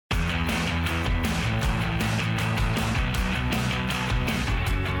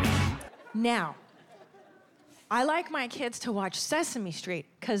Now, I like my kids to watch Sesame Street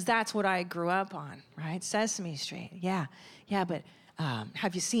because that's what I grew up on, right? Sesame Street, yeah, but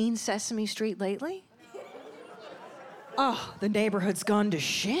have you seen Sesame Street lately? Oh, the neighborhood's gone to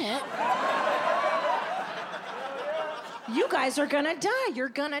shit. You guys are gonna die, you're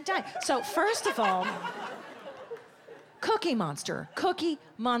gonna die. So first of all, Cookie Monster,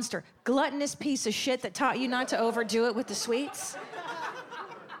 gluttonous piece of shit that taught you not to overdo it with the sweets,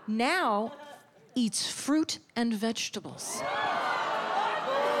 now eats fruit and vegetables.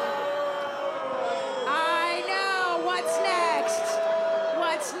 I know, what's next?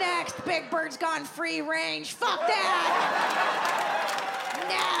 Big Bird's gone free range, fuck that!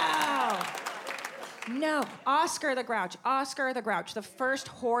 No, Oscar the Grouch, the first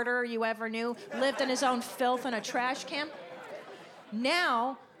hoarder you ever knew, lived in his own filth in a trash can,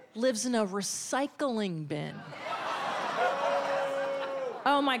 now lives in a recycling bin.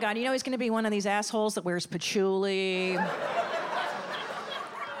 Oh my God, you know he's gonna be one of these assholes that wears patchouli.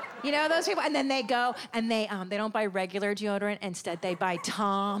 You know those people? And then they go and they don't buy regular deodorant, instead they buy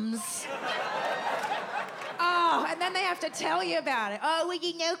Tom's. Oh, and then they have to tell you about it. Oh, well,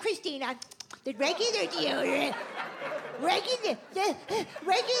 you know, Christina, the regular deodorant.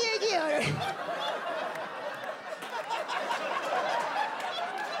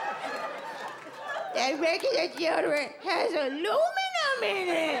 That regular deodorant has aluminum in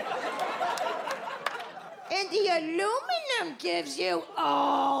it. And the aluminum gives you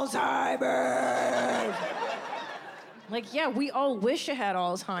Alzheimer's. Like, yeah, we all wish you had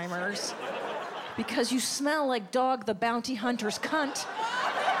Alzheimer's because you smell like Dog the Bounty Hunter's cunt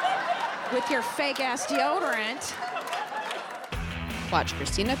with your fake-ass deodorant. Watch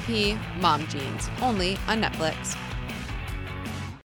Christina P. Mom Jeans, only on Netflix.